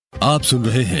आप सुन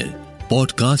रहे हैं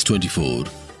पॉडकास्ट 24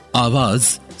 आवाज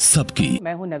सबकी।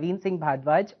 मैं हूं नवीन सिंह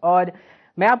भारद्वाज और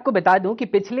मैं आपको बता दूं कि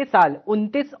पिछले साल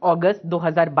 29 अगस्त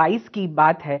 2022 की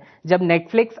बात है जब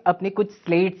नेटफ्लिक्स अपने कुछ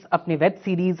स्लेट्स, अपने वेब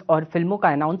सीरीज और फिल्मों का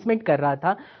अनाउंसमेंट कर रहा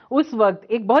था। उस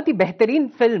वक्त एक बहुत ही बेहतरीन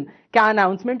फिल्म का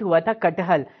अनाउंसमेंट हुआ था,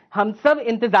 कटहल। हम सब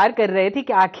इंतजार कर रहे थे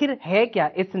कि आखिर है क्या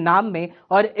इस नाम में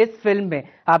और इस फिल्म में।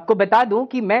 आपको बता दूं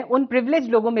कि मैं उन प्रिविलेज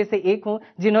लोगों में से एक हूं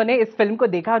जिन्होंने इस फिल्म को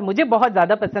देखा और मुझे बहुत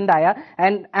ज्यादा पसंद आया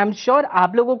एंड आई एम श्योर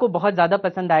आप लोगों को बहुत ज्यादा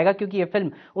पसंद आएगा, क्योंकि ये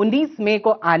फिल्म 19 मई को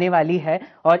आने वाली है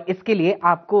और इसके लिए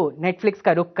आपको नेटफ्लिक्स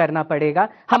का रुख करना पड़ेगा।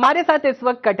 हमारे साथ इस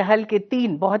वक्त कटहल के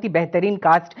 3 बहुत ही बेहतरीन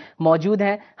कास्ट मौजूद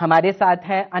हैं। हमारे साथ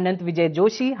है अनंत विजय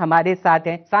जोशी, हमारे साथ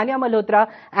हैं सानिया मल्होत्रा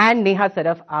एंड नेहा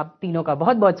सरफ। आप तीनों का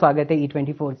बहुत बहुत स्वागत है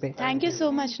E24 पे। Thank you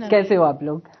so much. कैसे हो आप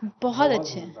लोग? बहुत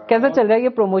अच्छे। कैसा चल रहा है ये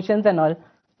प्रमोशंस एंड ऑल?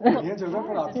 ये चल रहा है,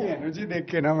 पर आपकी एनर्जी देख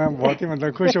के ना मैं बहुत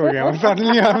ही खुश हो गया हूँ।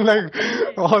 Suddenly I am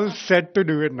like all set to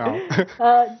do it now.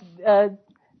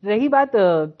 रही बात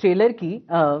ट्रेलर की,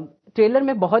 ट्रेलर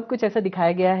में बहुत कुछ ऐसा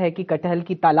दिखाया गया है कि कटहल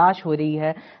की तलाश हो रही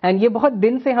है एंड ये बहुत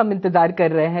दिन से हम इंतजार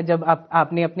कर रहे हैं। जब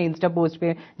आपने अपने इंस्टा पोस्ट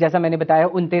पे, जैसा मैंने बताया,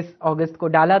 29 अगस्त को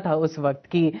डाला था उस वक्त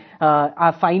कि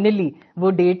फाइनली वो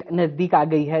डेट नजदीक आ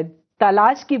गई है।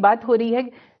 तलाश की बात हो रही है।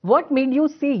 What made you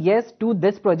say yes to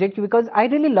this project? Because I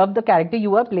really love the character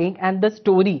you are playing and the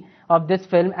story of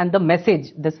this film and the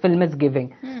message this film is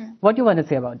giving. What do you want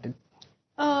to say about it?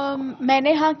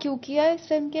 मैंने हाँ क्यों किया इस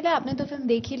film के लिए? आपने तो film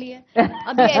देख ही ली है।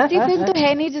 अभी ऐसी फिल्म तो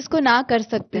है नहीं जिसको ना कर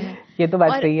सकते हैं। ये तो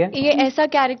बात सही है। ये ऐसा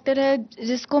कैरेक्टर है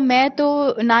जिसको मैं तो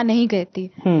ना नहीं कहती।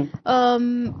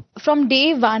 फ्रॉम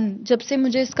डे वन, जब से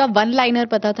मुझे इसका वन लाइनर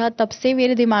पता था, तब से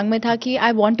मेरे दिमाग में था कि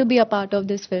I want to be a part of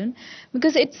this film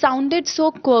because it sounded so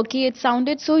quirky, it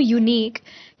sounded so unique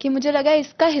कि मुझे लगा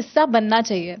इसका हिस्सा बनना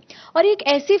चाहिए। और एक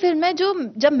ऐसी फिल्म है जो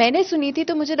जब मैंने सुनी थी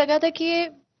तो मुझे लगा था कि ये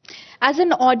as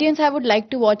an audience I would like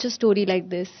to watch a story like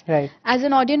this. Right. As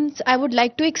an audience I would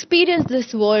like to experience this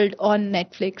world on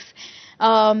Netflix.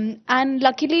 And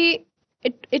luckily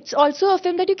it's also a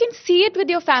film that you can see it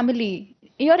with your family,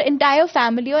 your entire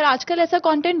family. और आजकल ऐसा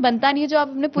content बनता नहीं है जो आप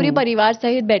अपने पूरे परिवार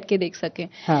सहित बैठ के देख सकें।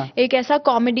 हाँ. एक ऐसा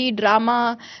कॉमेडी, ड्रामा,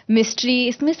 मिस्ट्री,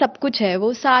 इसमें सब कुछ है,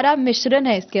 वो सारा मिश्रण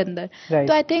है इसके अंदर। Right.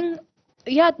 तो I think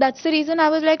yeah, that's the reason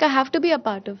I was like I have to be a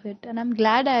part of it and I'm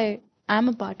glad I am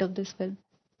a part of this film.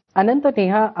 अनंत और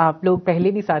नेहा, आप लोग पहले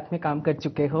भी साथ में काम कर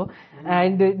चुके हो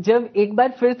एंड जब एक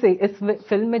बार फिर से इस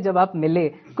फिल्म में जब आप मिले,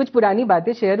 कुछ पुरानी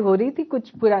बातें शेयर हो रही थी,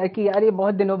 कुछ कि यार ये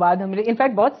बहुत दिनों बाद हम,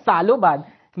 इनफैक्ट बहुत सालों बाद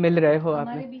मिल रहे हो आप।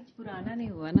 हमारे बीच पुराना नहीं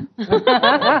हुआ ना।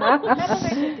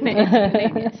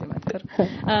 नहीं, ऐसे मत करो।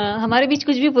 हमारे बीच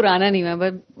कुछ भी पुराना नहीं हुआ,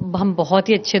 बट हम बहुत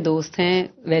ही अच्छे दोस्त हैं,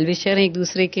 वेल विशर हैं एक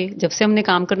दूसरे के। जब से हमने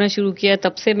काम करना शुरू किया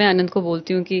तब से मैं अनंत को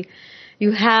बोलती हूँ कि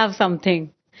यू हैव समथिंग,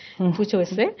 पूछो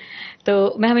इससे। तो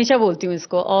मैं हमेशा बोलती हूँ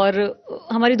इसको, और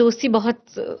हमारी दोस्ती बहुत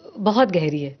बहुत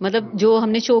गहरी है। मतलब जो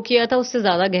हमने शो किया था उससे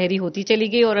ज्यादा गहरी होती चली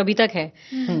गई और अभी तक है।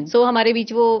 सो हमारे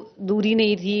बीच वो दूरी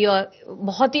नहीं थी और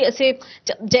बहुत ही ऐसे,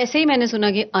 जैसे ही मैंने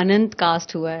सुना कि अनंत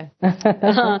कास्ट हुआ है,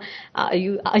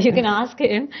 यू कैन आस्क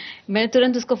हिम, मैं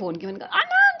तुरंत उसको फोन किया, मैंने कहा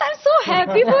अनंत I am so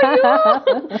happy for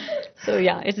you. सो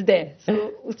या इट्स देयर। सो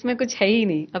उसमें कुछ है ही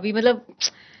नहीं अभी। मतलब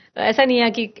ऐसा नहीं है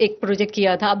कि एक प्रोजेक्ट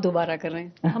किया था आप दोबारा कर रहे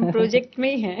हैं, हम प्रोजेक्ट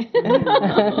में ही हैं।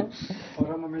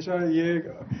 और हम हमेशा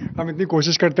हम इतनी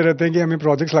कोशिश करते रहते हैं कि हमें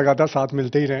प्रोजेक्ट्स लगातार साथ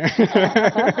मिलते ही रहें।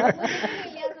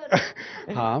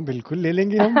 हाँ बिल्कुल ले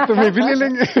लेंगे हम, तो मैं भी ले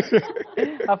लेंगे।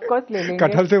 ऑफ कोर्स ले लेंगे।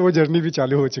 कटहल से वो जर्नी भी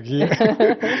चालू हो चुकी है।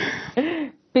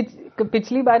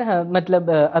 पिछली बार, हाँ, मतलब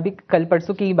अभी कल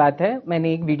परसों की ही बात है,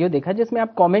 मैंने एक वीडियो देखा जिसमें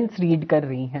आप कमेंट्स रीड कर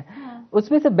रही हैं।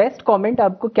 उसमें से बेस्ट कमेंट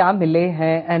आपको क्या मिले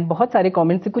हैं? एंड बहुत सारे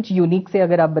कमेंट से कुछ यूनिक से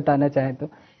अगर आप बताना चाहें तो।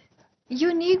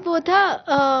 यूनिक वो था,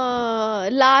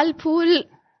 लाल फूल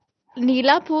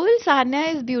नीला फूल, Sanya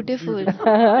is beautiful.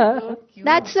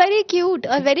 That's very cute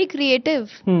और very creative.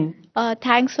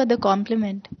 Thanks for the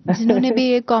compliment. जिन्होंने भी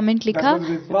ये कमेंट लिखा,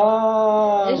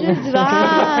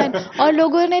 रिजवान, और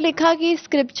लोगों ने लिखा कि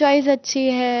स्क्रिप्ट चॉइस अच्छी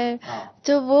है,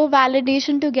 तो वो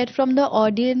validation to get from the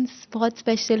audience बहुत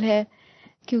स्पेशल है।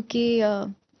 क्योंकि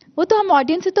वो तो हम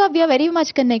ऑडियंस से तो we are very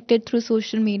much connected through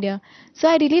social media, so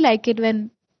I really like it when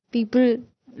people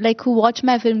like who watch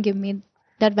my film give me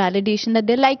that validation that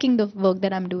they are liking the work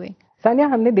that I am doing. Sania,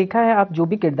 हमने देखा है आप जो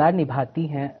भी किरदार निभाती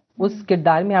हैं उस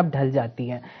किरदार में आप ढल जाती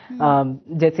हैं।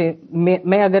 जैसे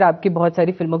मैं अगर आपकी बहुत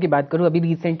सारी फिल्मों की बात करूं, अभी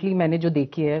रिसेंटली मैंने जो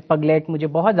देखी है पगलेट, मुझे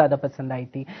बहुत ज्यादा पसंद आई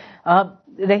थी।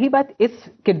 रही बात इस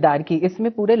किरदार की,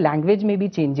 इसमें पूरे लैंग्वेज में भी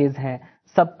चेंजेस हैं,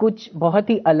 सब कुछ बहुत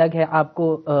ही अलग है। आपको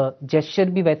जेस्चर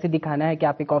भी वैसे दिखाना है कि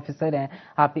आप एक ऑफिसर हैं,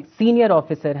 आप एक सीनियर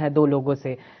ऑफिसर हैं 2 लोगों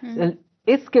से।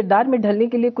 इस किरदार में ढलने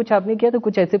के लिए कुछ आपने किया, तो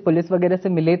कुछ ऐसे पुलिस वगैरह से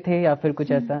मिले थे या फिर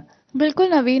कुछ ऐसा? बिल्कुल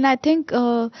नवीन, आई थिंक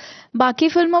बाकी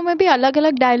फिल्मों में भी अलग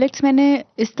अलग डायलेक्ट्स मैंने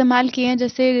इस्तेमाल किए हैं,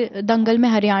 जैसे दंगल में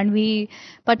हरियाणवी,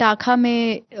 पटाखा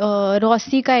में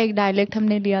रॉसी का एक डायलेक्ट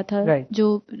हमने लिया था,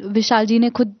 जो विशाल जी ने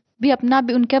खुद भी अपना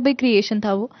भी, उनका भी क्रिएशन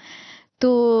था वो।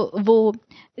 तो वो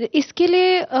इसके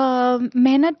लिए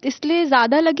मेहनत इसलिए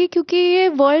ज़्यादा लगी क्योंकि ये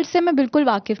वर्ल्ड से मैं बिल्कुल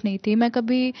वाकिफ़ नहीं थी। मैं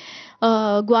कभी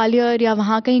ग्वालियर या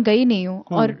वहाँ कहीं गई नहीं हूँ,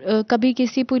 और कभी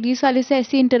किसी पुलिस वाले से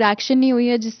ऐसी इंटरेक्शन नहीं हुई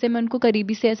है जिससे मैं उनको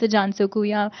करीबी से ऐसे जान सकूँ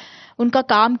या उनका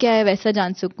काम क्या है वैसा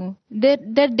जान सकूँ।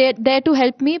 देयर टू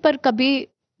हेल्प मी, पर कभी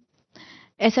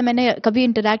ऐसा मैंने कभी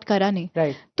इंटरेक्ट करा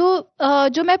नहीं। तो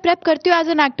जो मैं प्रेप करती हूँ एज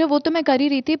एन एक्टर वो तो मैं कर ही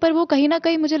रही थी, पर वो कहीं ना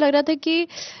कहीं मुझे लग रहा था कि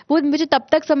वो मुझे तब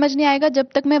तक समझ नहीं आएगा जब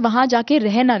तक मैं वहां जाके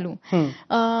रह ना लूँ।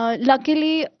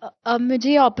 लकीली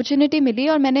मुझे अपॉर्चुनिटी मिली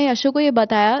और मैंने यशो को ये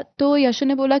बताया, तो यशो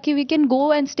ने बोला कि we can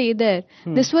go and stay there.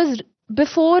 This was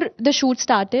before the shoot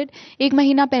started. 1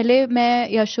 महीना पहले मैं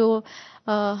यशो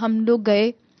हम लोग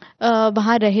गए,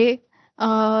 वहां रहे।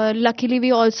 Luckily we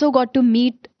also got to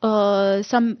meet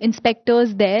some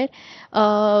inspectors there.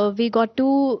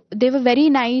 They were very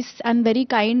nice and very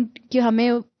kind कि हमें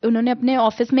उन्होंने अपने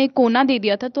ऑफिस में एक कोना दे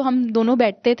दिया था, तो हम दोनों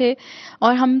बैठते थे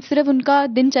और हम सिर्फ उनका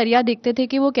दिनचर्या देखते थे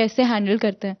कि वो कैसे हैंडल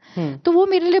करते हैं। तो वो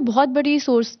मेरे लिए बहुत बड़ी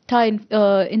सोर्स था,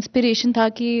 इंस्पिरेशन था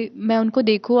कि मैं उनको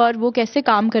देखूं और वो कैसे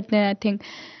काम करते हैं। आई थिंक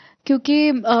क्योंकि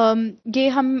ये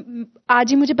हम आज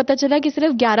ही मुझे पता चला कि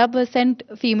सिर्फ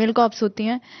 11% फीमेल कॉप्स होती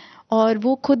हैं, और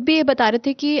वो खुद भी ये बता रहे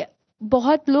थे कि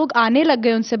बहुत लोग आने लग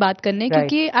गए उनसे बात करने,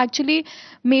 क्योंकि एक्चुअली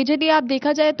मेजरली आप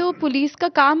देखा जाए तो पुलिस का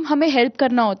काम हमें हेल्प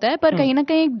करना होता है, पर कहीं ना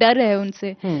कहीं एक डर है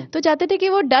उनसे, तो चाहते थे कि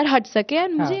वो डर हट सके।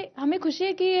 एंड हमें खुशी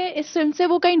है कि इस फिल्म से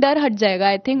वो कहीं डर हट जाएगा।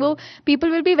 आई थिंक वो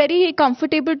people will be very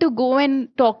comfortable to go and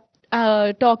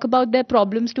talk about their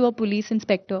problems to a police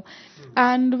inspector.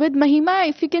 And with महिमा,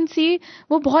 if you can see,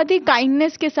 वो बहुत ही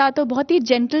kindness के साथ और बहुत ही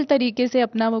gentle तरीके से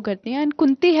अपना वो करती हैं। And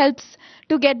Kunti helps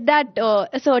to get that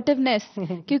assertiveness,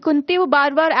 कि कुंती वो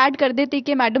बार बार ऐड कर देती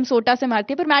कि मैडम सोटा से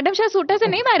मारती है, पर मैडम शायद सोटा से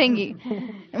नहीं मारेंगी।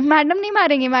 मैडम नहीं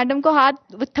मारेंगी, मैडम को हाथ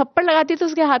थप्पड़ लगाती तो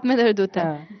उसके हाथ में दर्द होता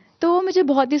है। तो वो मुझे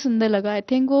बहुत ही सुंदर लगा। आई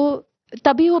थिंक वो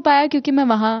तभी हो पाया क्योंकि मैं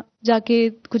वहाँ जाके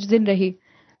कुछ दिन रही।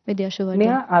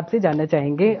 नेहा, आपसे जानना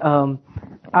चाहेंगे,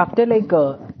 आफ्टर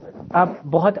आप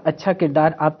बहुत अच्छा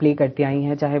किरदार आप प्ले करती आई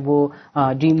हैं, चाहे वो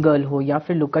ड्रीम गर्ल हो या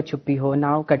फिर लुका छुपी हो,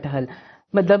 नाव कटहल,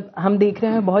 मतलब हम देख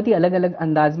रहे हैं बहुत ही अलग अलग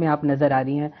अंदाज में आप नजर आ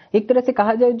रही हैं। एक तरह से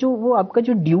कहा जाए जो वो आपका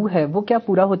जो ड्यू है वो क्या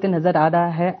पूरा होते नजर आ रहा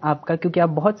है आपका, क्योंकि आप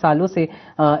बहुत सालों से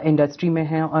इंडस्ट्री में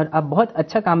हैं और आप बहुत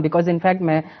अच्छा काम, बिकॉज इनफैक्ट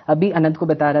मैं अभी अनंत को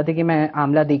बता रहा था कि मैं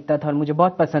आमला देखता था और मुझे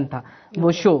बहुत पसंद था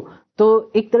वो शो,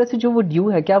 तो एक तरह से जो वो ड्यू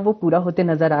है क्या वो पूरा होते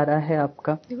नजर आ रहा है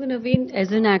आपका? देखो नवीन,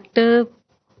 एज एन एक्टर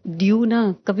ड्यू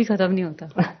ना कभी खत्म नहीं होता,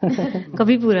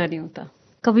 कभी पूरा नहीं होता,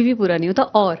 कभी भी पूरा नहीं होता।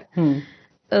 और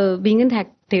बीइंग एन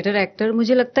थिएटर एक्टर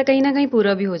मुझे लगता है कहीं ना कहीं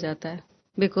पूरा भी हो जाता है,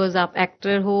 बिकॉज आप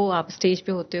एक्टर हो, आप स्टेज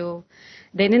पे होते हो,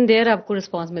 देन एंड देयर आपको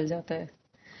रिस्पॉन्स मिल जाता है।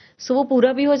 सो वो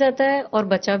पूरा भी हो जाता है और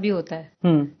बचा भी होता है।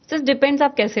 जस्ट डिपेंड्स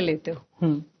आप कैसे लेते हो,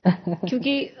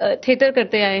 क्योंकि थिएटर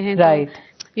करते आए हैं, right,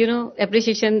 you know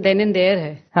appreciation then and there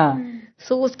है।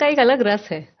 सो उसका एक अलग रस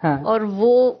है। और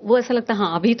वो ऐसा लगता है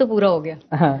हाँ अभी तो पूरा हो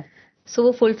गया। सो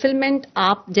वो फुलफिलमेंट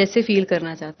आप जैसे फील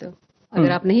करना चाहते हो,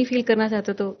 अगर आप नहीं फील करना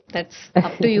चाहते तो दैट्स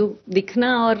अप टू यू।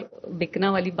 दिखना और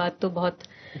बिकना वाली बात तो बहुत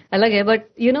अलग है, but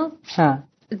you know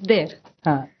it's there.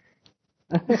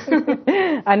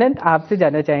 Anant, आपसे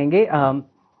जानना चाहेंगे,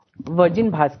 वर्जिन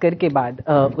भास्कर के बाद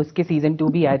उसके सीजन 2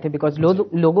 भी आए थे, बिकॉज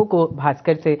लोगों को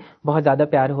भास्कर से बहुत ज्यादा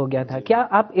प्यार हो गया था। क्या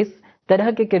आप इस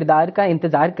तरह के किरदार का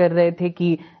इंतजार कर रहे थे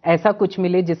कि ऐसा कुछ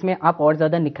मिले जिसमें आप और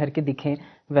ज्यादा निखर के दिखें,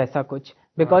 वैसा कुछ?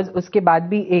 बिकॉज उसके बाद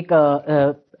भी एक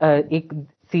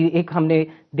हमने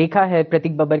देखा है,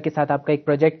 प्रतीक बब्बर के साथ आपका एक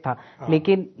प्रोजेक्ट था,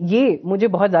 लेकिन ये मुझे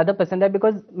बहुत ज्यादा पसंद है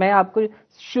बिकॉज मैं आपको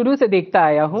शुरू से देखता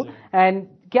आया हूँ। एंड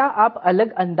क्या आप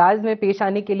अलग अंदाज में पेश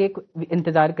आने के लिए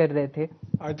इंतजार कर रहे थे?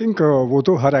 आई थिंक वो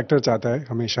तो हर एक्टर चाहता है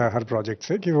हमेशा हर प्रोजेक्ट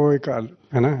से कि वो एक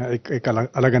है ना एक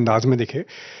अलग अंदाज में दिखे,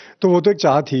 तो वो तो एक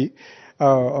चाह थी।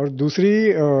 और दूसरी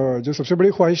जो सबसे बड़ी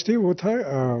ख्वाहिश थी वो था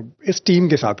इस टीम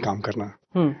के साथ काम करना।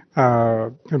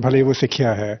 भले ही वो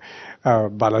सिखिया है,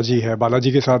 बालाजी है,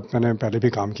 बालाजी के साथ मैंने पहले भी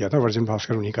काम किया था, वर्जिन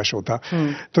भास्कर उन्हीं का शो था,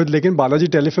 तो लेकिन बालाजी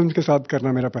टेलीफिल्म के साथ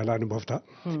करना मेरा पहला अनुभव था।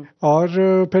 और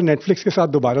फिर नेटफ्लिक्स के साथ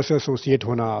दोबारा से एसोसिएट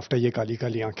होना आफ्टर ये काली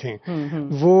काली आंखें,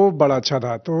 वो बड़ा अच्छा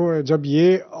था। तो जब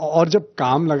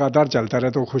काम लगातार चलता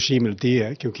रहे तो खुशी मिलती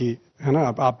है, क्योंकि है ना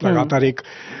आप लगातार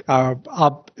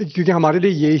क्योंकि हमारे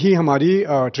लिए ये ही हमारी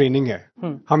ट्रेनिंग है,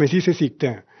 हम इसी से सीखते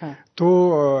हैं। हाँ।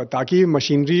 तो ताकि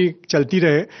मशीनरी चलती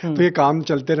रहे तो ये काम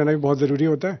चलते रहना भी बहुत ज़रूरी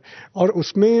होता है, और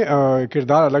उसमें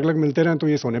किरदार अलग अलग मिलते रहें तो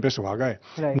ये सोने पे सुहागा है।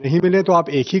 नहीं मिले तो आप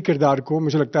एक ही किरदार को,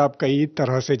 मुझे लगता है, आप कई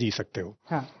तरह से जी सकते हो।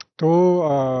 हाँ।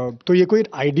 तो ये कोई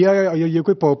आइडिया या ये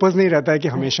कोई पर्पस नहीं रहता है कि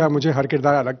हमेशा मुझे हर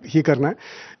किरदार अलग ही करना है।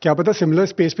 क्या पता सिमिलर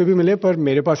स्पेस पे भी मिले पर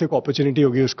मेरे पास एक अपॉर्चुनिटी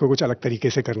होगी उसको कुछ अलग तरीके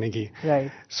से करने की।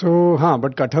 सो हाँ,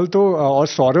 बट कटहल तो और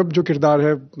सौरभ जो किरदार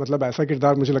है, मतलब ऐसा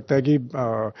किरदार मुझे लगता है कि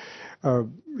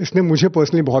इसने मुझे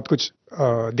पर्सनली बहुत कुछ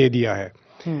दे दिया है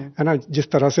ना। जिस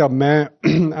तरह से अब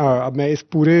मैं इस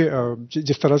पूरे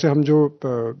जिस तरह से हम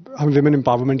विमेन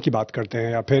एम्पावरमेंट की बात करते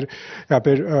हैं या फिर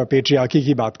पेट्रियार्की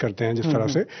की बात करते हैं जिस तरह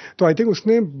से, तो आई थिंक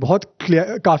उसने बहुत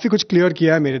काफ़ी कुछ क्लियर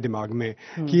किया है मेरे दिमाग में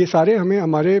कि ये सारे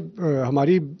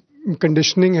हमारी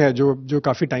कंडीशनिंग है जो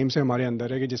काफ़ी टाइम से हमारे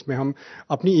अंदर है, कि जिसमें हम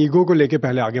अपनी ईगो को लेके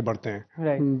पहले आगे बढ़ते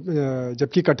हैं।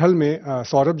 जबकि कटहल में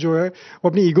सौरभ जो है वो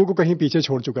अपनी ईगो को कहीं पीछे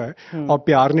छोड़ चुका है और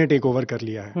प्यार ने टेक ओवर कर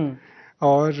लिया है।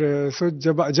 और सो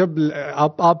जब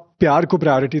आप प्यार को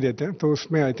प्रायोरिटी देते हैं तो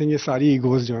उसमें आई थिंक ये सारी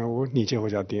ईगोज जो हैं वो नीचे हो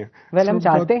जाती हैं। हम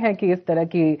चाहते हैं कि इस तरह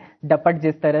की डपट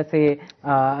जिस तरह से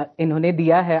इन्होंने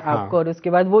दिया है आपको, और उसके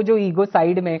बाद वो जो ईगो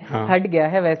साइड में हट गया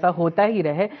है वैसा होता ही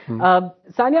रहे।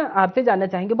 सानिया, आपसे जानना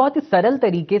चाहेंगे, बहुत ही सरल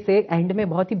तरीके से एंड में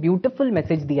बहुत ही ब्यूटीफुल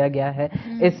मैसेज दिया गया है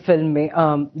इस फिल्म में,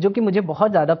 जो कि मुझे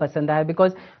बहुत ज्यादा पसंद आया,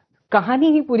 बिकॉज कहानी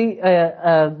ही पूरी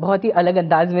बहुत ही अलग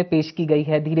अंदाज में पेश की गई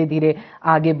है, धीरे धीरे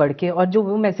आगे बढ़ के, और जो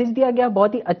वो मैसेज दिया गया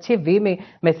बहुत ही अच्छे वे में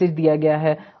मैसेज दिया गया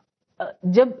है।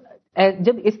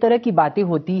 जब इस तरह की बातें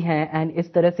होती हैं एंड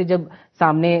इस तरह से जब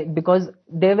सामने, बिकॉज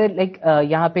देवर लाइक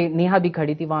यहाँ पे नेहा भी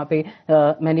खड़ी थी वहाँ पे,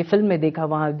 मैंने फिल्म में देखा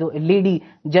वहाँ दो लेडी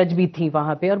जज भी थी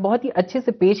वहाँ पे, और बहुत ही अच्छे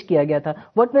से पेश किया गया था।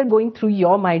 What were going through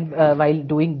your mind while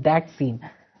doing that scene?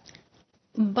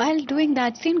 While doing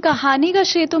that scene, कहानी का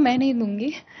श्रेय तो मैं नहीं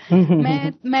दूंगी।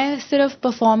 मैं सिर्फ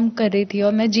परफॉर्म कर रही थी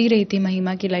और मैं जी रही थी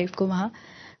महिमा की लाइफ को वहाँ।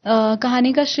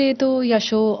 कहानी का श्रेय तो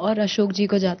यशो और अशोक जी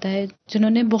को जाता है,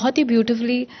 जिन्होंने बहुत ही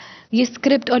ब्यूटीफुली ये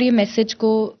स्क्रिप्ट और ये मैसेज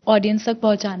को ऑडियंस तक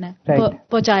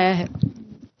पहुँचाया है।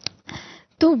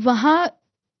 तो वहाँ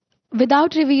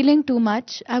without revealing too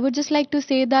much, I would just like to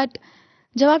say that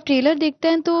जब आप ट्रेलर देखते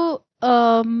हैं तो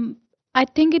I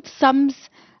think it sums,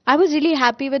 I was really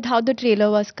happy with how the trailer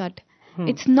was cut.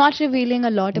 It's not revealing a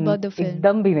lot about the film.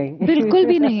 एकदम भी नहीं, बिल्कुल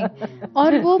भी नहीं।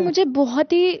 और वो मुझे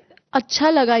बहुत ही अच्छा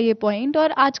लगा ये पॉइंट।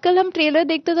 और आजकल हम ट्रेलर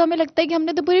देखते तो हमें लगता है कि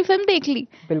हमने तो पूरी फिल्म देख ली।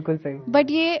 बिल्कुल सही।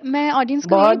 बट ये मैं ऑडियंस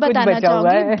को यही बताना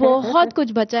चाहूंगी, बहुत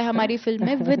कुछ बचा है हमारी फिल्म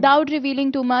में विदाउट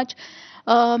रिवीलिंग टू मच।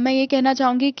 मैं ये कहना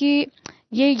चाहूंगी कि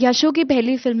ये यशो की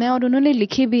पहली फिल्म है और उन्होंने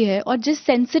लिखी भी है, और जिस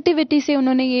सेंसिटिविटी से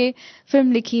उन्होंने ये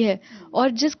फिल्म लिखी है और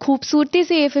जिस खूबसूरती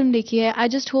से ये फिल्म लिखी है, आई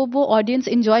जस्ट होप वो ऑडियंस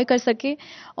एंजॉय कर सके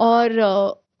और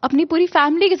अपनी पूरी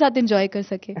फैमिली के साथ एंजॉय कर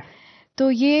सके।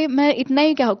 तो ये मैं इतना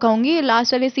ही कहूंगी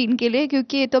लास्ट वाले सीन के लिए,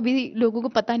 क्योंकि ये तो अभी लोगों को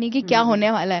पता नहीं कि क्या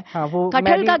होने वाला है।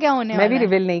 कटहल का क्या होने वाला है मैं भी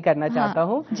रिवील नहीं करना चाहता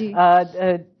हूँ जी।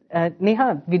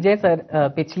 नेहा, विजय सर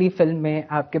पिछली फिल्म में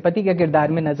आपके पति के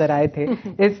किरदार में नजर आए थे,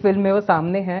 इस फिल्म में वो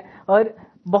सामने हैं और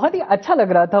बहुत ही अच्छा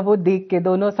लग रहा था वो देख के,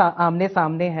 दोनों आमने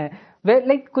सामने हैं। वे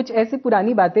लाइक कुछ ऐसी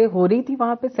पुरानी बातें हो रही थी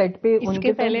वहां पे सेट पे।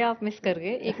 इसके पहले आप मिस कर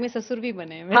गए, एक में ससुर भी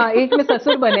बने हैं। हाँ, एक में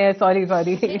ससुर बने हैं, सॉरी।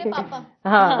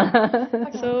 हाँ।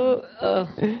 सो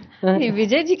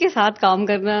विजय जी के साथ काम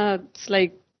करना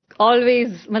लाइक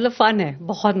ऑलवेज, मतलब फन है,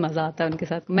 बहुत मजा आता है उनके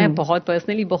साथ। मैं बहुत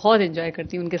पर्सनली बहुत एंजॉय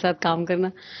करती हूँ उनके साथ काम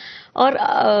करना। और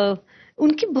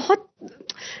उनकी बहुत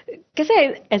कैसे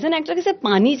एज एन एक्टर कैसे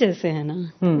पानी जैसे है ना,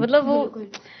 मतलब वो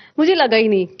मुझे लगा ही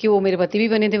नहीं कि वो मेरे पति भी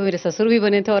बने थे, वो मेरे ससुर भी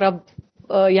बने थे, और अब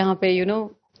यहाँ पे you know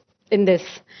in this.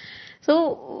 So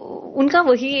उनका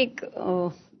वही एक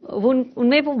वो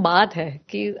उनमें वो बात है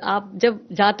कि आप जब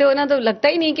जाते हो ना तो लगता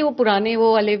ही नहीं कि वो पुराने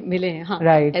वो वाले मिले हैं। हाँ,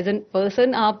 एज एन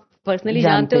पर्सन आप पर्सनली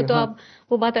जानते हो तो आप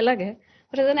वो बात अलग है,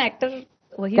 पर एज एन एक्टर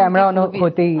वही कैमरा ऑन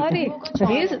होते ही अरे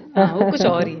वो कुछ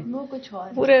और ही है,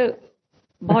 पूरे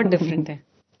बहुत डिफरेंट है।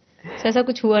 ऐसा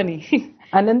कुछ हुआ नहीं।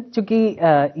 अनंत, चूंकि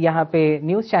यहाँ पे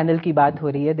न्यूज चैनल की बात हो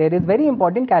रही है, there is very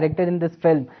important character in this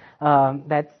film,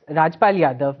 that's Rajpal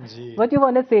Yadav. What you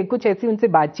want to say? कुछ ऐसी उनसे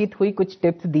बातचीत हुई, कुछ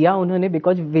टिप्स दिया उन्होंने,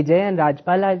 because Vijay and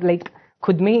Rajpal are like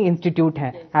खुद में ही इंस्टीट्यूट है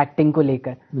एक्टिंग को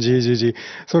लेकर। जी।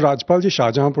 सो राजपाल जी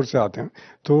शाहजहांपुर से आते हैं,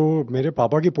 तो मेरे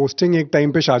पापा की पोस्टिंग एक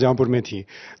टाइम पे शाहजहांपुर में थी,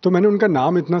 तो मैंने उनका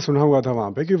नाम इतना सुना हुआ था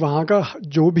वहाँ पे कि वहाँ का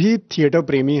जो भी थिएटर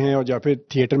प्रेमी है और या फिर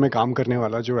थिएटर में काम करने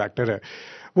वाला जो एक्टर है,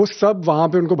 वो सब वहाँ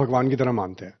पे उनको भगवान की तरह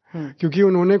मानते हैं, क्योंकि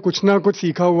उन्होंने कुछ ना कुछ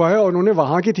सीखा हुआ है और उन्होंने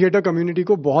वहाँ की थिएटर कम्युनिटी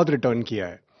को बहुत रिटर्न किया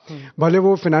है। भले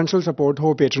वो फाइनेंशियल सपोर्ट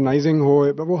हो, पेट्रोनाइजिंग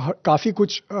हो, वो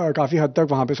काफ़ी हद तक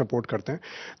वहाँ पे सपोर्ट करते हैं।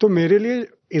 तो मेरे लिए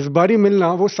इस बार ही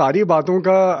मिलना वो सारी बातों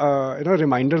का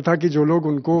रिमाइंडर था कि जो लोग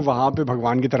उनको वहाँ पे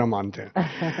भगवान की तरह मानते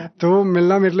हैं। तो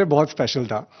मिलना मेरे लिए बहुत स्पेशल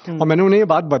था। और मैंने उन्हें ये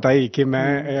बात बताई कि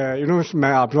मैं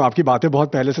मैं आपकी बातें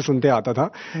बहुत पहले से सुनते आता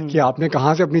था कि आपने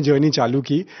कहाँ से अपनी जर्नी चालू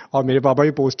की, और मेरे पापा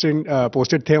भी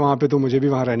पोस्टेड थे वहाँ पे, तो मुझे भी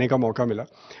वहाँ रहने का मौका मिला।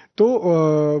 तो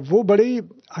वो बड़े ही,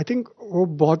 आई थिंक वो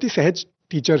बहुत ही सहज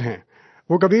टीचर हैं।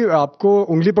 वो कभी आपको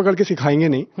उंगली पकड़ के सिखाएंगे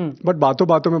नहीं, बट बातों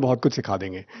बातों में बहुत कुछ सिखा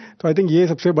देंगे। तो आई थिंक ये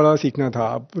सबसे बड़ा सीखना था।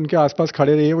 आप उनके आसपास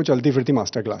खड़े रहिए, वो चलती फिरती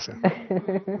मास्टर क्लास है।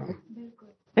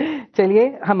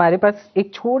 चलिए, हमारे पास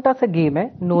एक छोटा सा गेम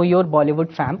है, नो योर बॉलीवुड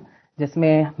फैम,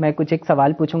 जिसमें मैं कुछ एक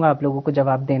सवाल पूछूंगा, आप लोगों को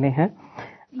जवाब देने हैं।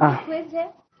 क्विज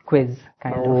है। Quiz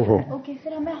kind of. ओके,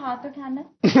 फिर हमें हाथ उठाना।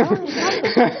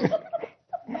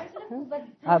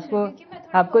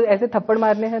 आपको ऐसे थप्पड़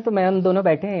मारने हैं, तो मैं हम दोनों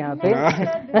बैठे हैं यहाँ पे।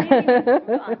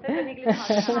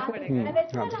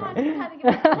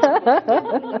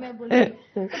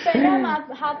 पहले हम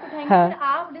हाथ उठाएंगे, फिर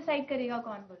आप डिसाइड करिएगा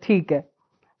कौन बोले। ठीक है।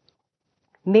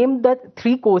 Name the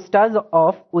 3 co-stars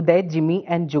of Uday, Jimmy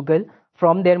and Jugal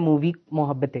from there movie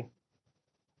Mohabbatein.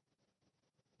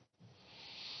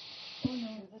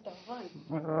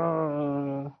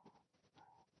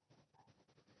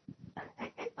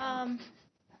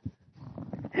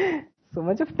 So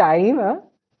much of time, huh?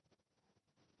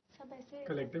 सब ऐसे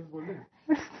कलेक्टिव बोले।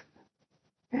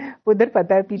 उधर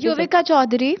पता है पीछे। युविका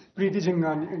चौधरी, प्रीति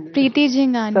झिंगानी।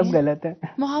 सब गलत है।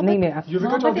 नहीं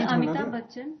Yuvika Chaudhary, Amitabh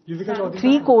Bachchan. Yuvika Chaudhary,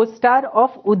 3 co-star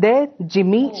of Uday,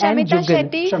 Jimmy and Shamita Jugal.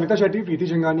 Shetty, Shamita Shetty, Preeti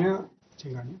Jhingania,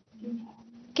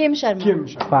 Kim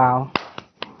Sharma. Wow,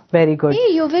 very good. ये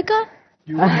युविका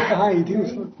कहाँ आई थी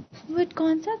उसको? वो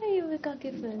कौन सा था युविका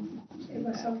की फिल्म?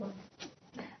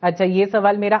 अच्छा, ये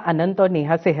सवाल मेरा अनंत और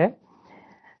नेहा से है।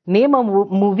 Name a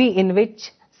movie in which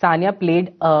Sania played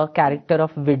a character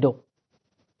of widow.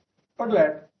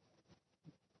 Pagglait.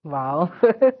 Wow.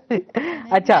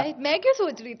 अच्छा, मैं क्यों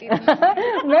सोच रही थी?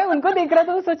 मैं उनको देख रहा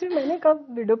था, वो सोच रही मैंने कब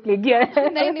विडो प्ले किया है।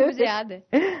 नहीं, मुझे याद है।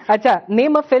 अच्छा,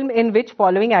 name a film in which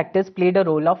following actors played a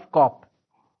role of cop.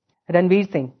 Ranveer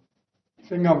Singh.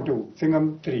 Singham 2, Singham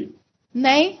 3।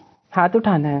 नहीं, हाथ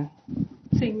उठाना है।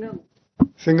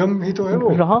 सिंघम ही तो है वो।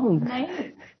 रॉन्ग। नहीं,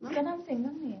 उसका नाम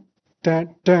सिंघम नहीं है।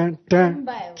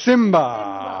 सिम्बा।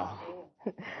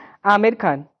 आमिर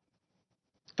खान।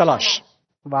 तलाश।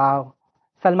 वाओ।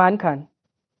 सलमान खान।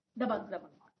 दबंग।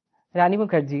 रानी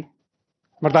मुखर्जी।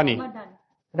 मर्दानी।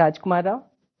 राजकुमार राव।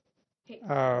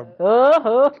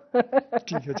 ओहो।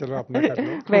 ठीक है, चलो अपना कर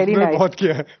लो। वेरी उसने नाइस। बहुत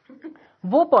किया है।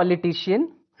 वो पॉलिटिशियन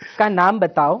का नाम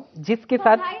बताओ जिसके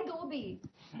साथ। बधाई दो भी,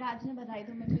 राज ने बधाई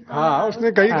दो में भी। हाँ,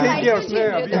 उसने कई किया, उसने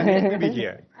अभी अनेक में भी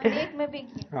किया है। अनेक में भी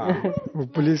किया। हाँ, वो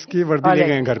पुलिस की वर्दी ले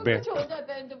गए हैं घर पे। कुछ हो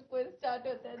जाता है जब कोई स्टार्ट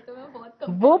होता है, तो मैं बहुत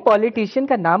कम। वो पॉलिटिशियन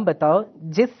का नाम बताओ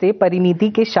जिससे परिणीति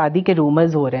के शादी के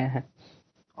रूमर्स हो रहे हैं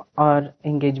और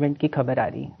एंगेजमेंट की खबर आ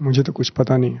रही है। मुझे तो कुछ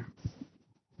पता नहीं है।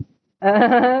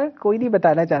 कोई नहीं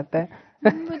बताना चाहता है।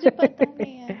 मुझे पता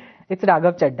नहीं है। It's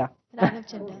Raghav Chadha. Raghav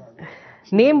Chadha.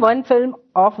 Name one film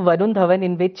of Varun Dhawan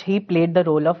in which he played the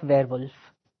role of werewolf.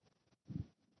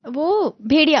 वो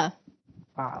भेड़िया।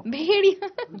 वाओ। भेड़िया।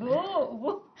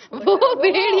 वो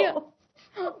भेड़िया।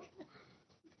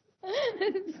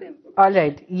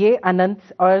 ऑलराइट, ये अनंत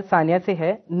और सानिया से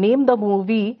है। Name the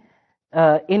movie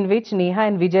in which Neha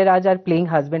and Vijay Raaz are playing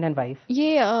husband and wife.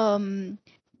 ये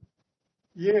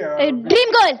ये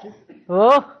ड्रीम गर्ल।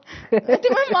 ओह।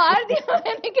 तुम्हें मार दिया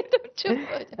मैंने कि तुम चुप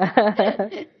हो जाओ।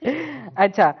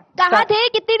 अच्छा, कहाँ थे,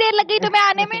 कितनी देर लग गई तुम्हें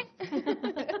आने में?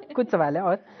 कुछ सवाल है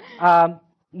और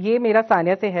ये मेरा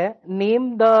सानिया से है।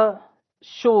 नेम अ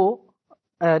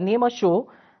शो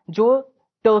जो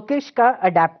टर्किश का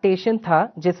अडेप्टेशन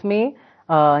था जिसमें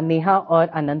नेहा और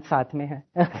अनंत साथ में है।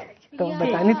 तो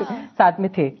बताने तो साथ में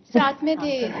थे।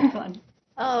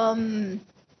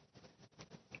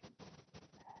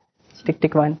 टिक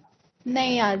टिक वन।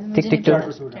 नहीं याद टिक टिक टू।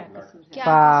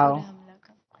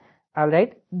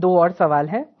 ऑलराइट, 2 और सवाल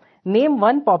है। Name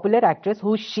one popular actress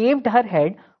who shaved her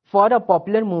head for a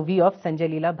popular movie of Sanjay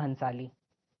Leela Bhansali.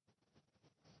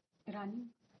 रानी।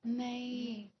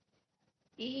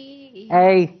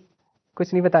 नहीं।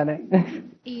 कुछ नहीं बताना है।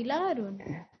 ईला अरुण।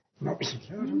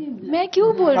 मैं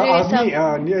क्यों बोल रही हूँ सब?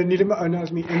 नीलिमा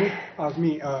आजमी,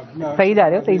 आजमी। सही जा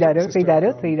रहे हो, सही जा रहे हो, सही जा रहे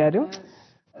हो, सही जा रहे हो,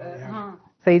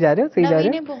 सही जा रहे हो, सही जा रहे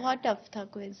हो। बहुत टफ था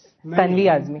क्विज। तन्वी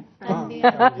आजमी।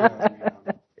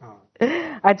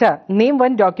 अच्छा, name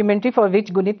one documentary for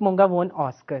which Guneet Monga won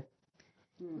Oscar.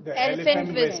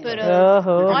 Elephant Whisperer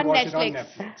ओहो। on Netflix.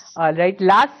 ऑलराइट,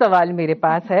 लास्ट सवाल मेरे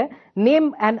पास है।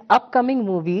 नेम एन अपकमिंग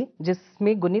मूवी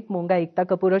जिसमें गुनीत मोंगा, एकता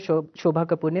कपूर और शोभा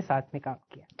कपूर ने साथ में काम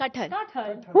किया। कटहल.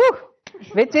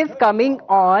 Which is coming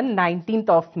on 19th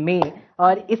of May।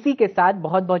 और इसी के साथ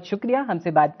बहुत बहुत शुक्रिया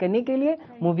हमसे बात करने के लिए।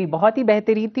 मूवी बहुत ही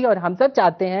बेहतरीन थी और हम सब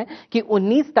चाहते हैं कि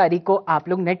 19 तारीख को आप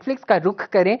लोग नेटफ्लिक्स का रुख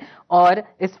करें और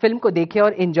इस फिल्म को देखें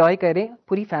और एंजॉय करें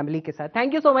पूरी फैमिली के साथ।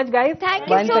 Thank you so much guys. Thank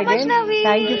you so much, Naveen.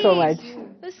 Thank you so much.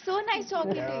 It was so nice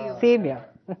talking to you. Same यार।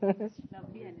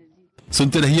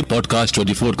 सुनते रहिए पॉडकास्ट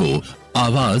 24 को,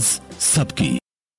 आवाज सबकी।